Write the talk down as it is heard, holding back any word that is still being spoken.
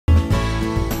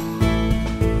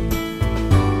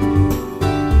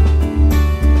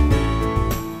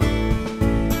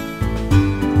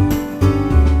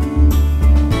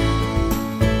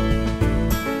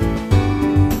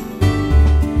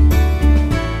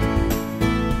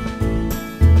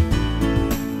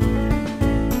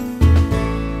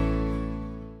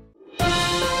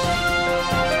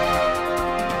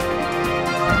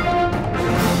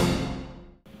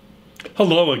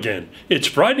Hello again. It's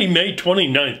Friday, May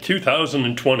 29th,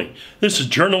 2020. This is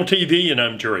Journal TV and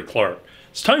I'm Jerry Clark.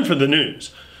 It's time for the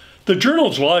news. The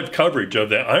Journal's live coverage of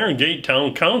the Iron Gate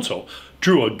Town Council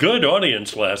drew a good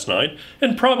audience last night,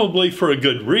 and probably for a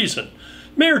good reason.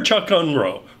 Mayor Chuck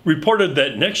Unruh reported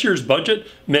that next year's budget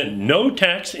meant no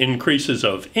tax increases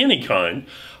of any kind,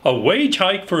 a wage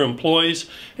hike for employees,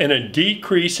 and a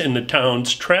decrease in the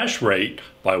town's trash rate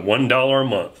by $1 a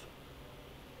month.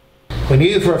 We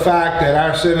knew for a fact that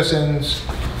our citizens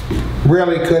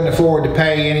really couldn't afford to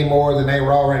pay any more than they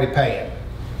were already paying.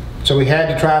 So we had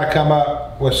to try to come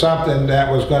up with something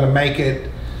that was going to make it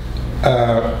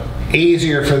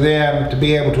easier for them to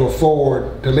be able to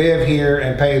afford to live here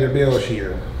and pay their bills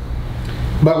here.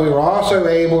 But we were also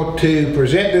able to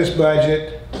present this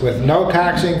budget with no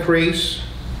tax increase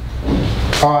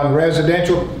on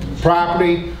residential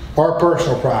property or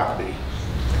personal property.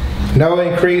 No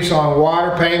increase on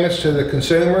water payments to the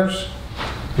consumers.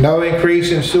 No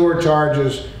increase in sewer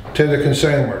charges to the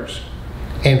consumers.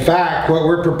 In fact, what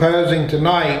we're proposing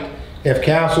tonight, if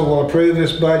council will approve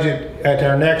this budget at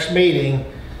our next meeting,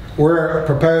 we're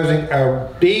proposing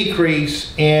a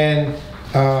decrease in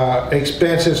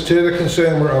expenses to the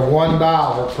consumer of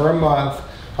 $1 per month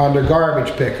under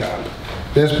garbage pickup.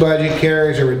 This budget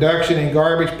carries a reduction in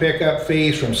garbage pickup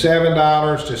fees from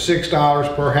 $7 to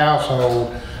 $6 per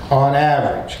household on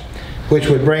average, which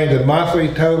would bring the monthly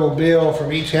total bill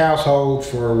from each household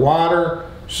for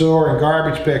water, sewer, and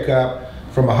garbage pickup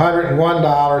from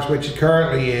 $101, which it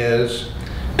currently is,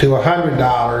 to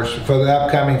 $100 for the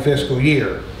upcoming fiscal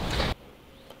year.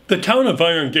 The town of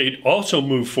Iron Gate also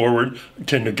moved forward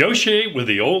to negotiate with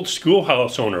the old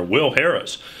schoolhouse owner, Will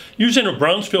Harris. Using a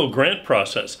Brownsville grant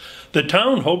process, the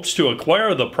town hopes to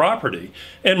acquire the property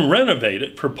and renovate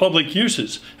it for public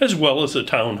uses, as well as a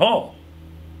town hall.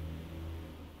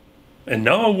 And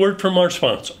now a word from our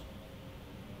sponsor.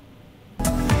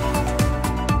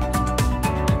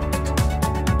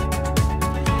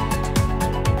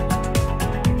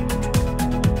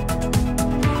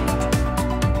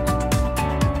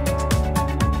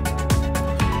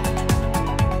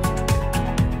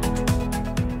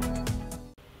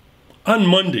 On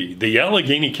Monday, the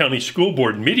Allegheny County School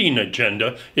Board meeting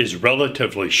agenda is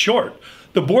relatively short.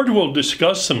 The board will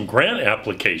discuss some grant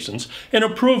applications and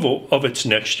approval of its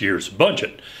next year's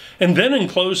budget. And then in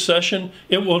closed session,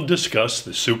 it will discuss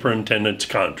the superintendent's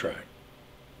contract.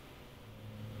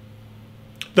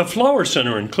 The Flower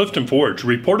Center in Clifton Forge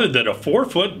reported that a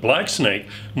 4-foot black snake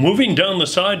moving down the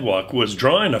sidewalk was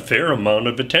drawing a fair amount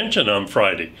of attention on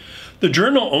Friday. The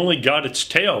Journal only got its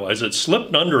tail as it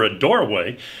slipped under a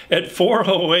doorway at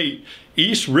 408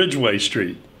 East Ridgeway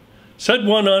Street. Said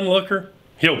one onlooker,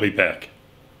 he'll be back.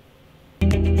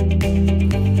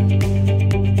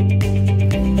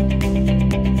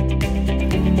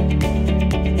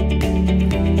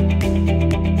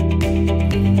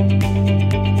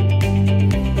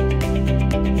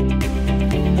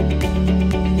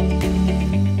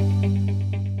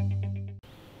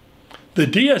 The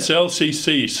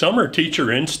DSLCC Summer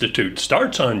Teacher Institute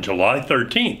starts on July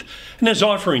 13th and is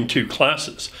offering 2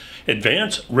 classes.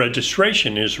 Advanced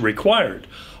registration is required.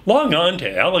 Log on to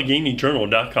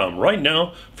AlleghenyJournal.com right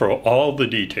now for all the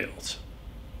details.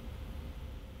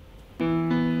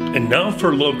 And now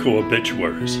for local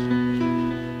obituaries.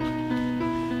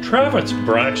 Travis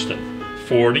Braxton,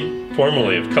 40,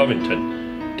 formerly of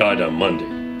Covington, died on Monday.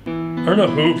 Erna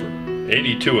Hoover,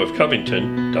 82 of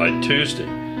Covington, died Tuesday.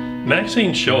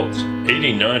 Maxine Schultz,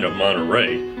 89 of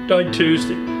Monterey, died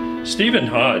Tuesday. Stephen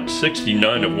Hodge,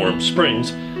 69 of Warm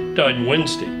Springs, died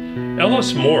Wednesday.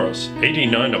 Ellis Morris,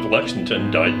 89 of Lexington,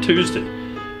 died Tuesday.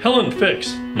 Helen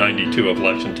Fix, 92 of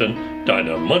Lexington, died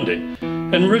on Monday.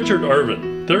 And Richard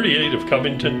Irvin, 38 of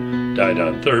Covington, died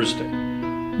on Thursday.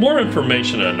 More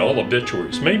information on all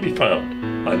obituaries may be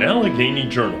found on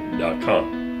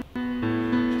AlleghenyJournal.com.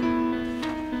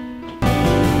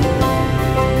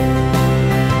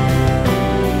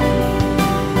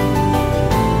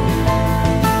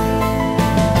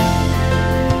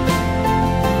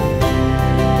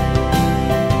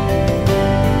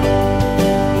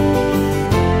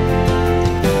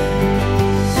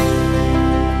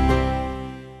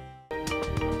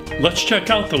 Let's check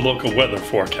out the local weather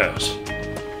forecast.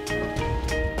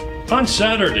 On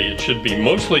Saturday, it should be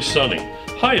mostly sunny,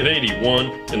 high of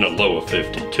 81 and a low of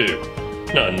 52.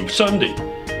 Now on Sunday,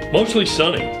 mostly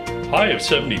sunny, high of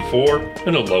 74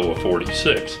 and a low of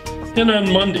 46. And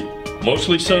on Monday,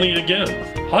 mostly sunny again,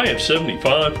 high of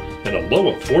 75 and a low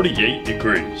of 48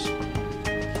 degrees.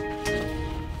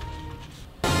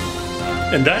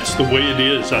 And that's the way it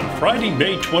is on Friday,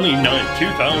 May 29,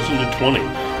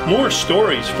 2020. More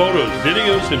stories, photos,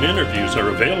 videos, and interviews are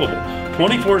available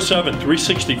 24/7,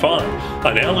 365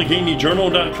 on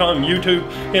AlleghenyJournal.com, YouTube,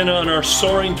 and on our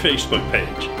soaring Facebook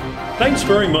page. Thanks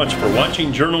very much for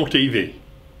watching Journal TV.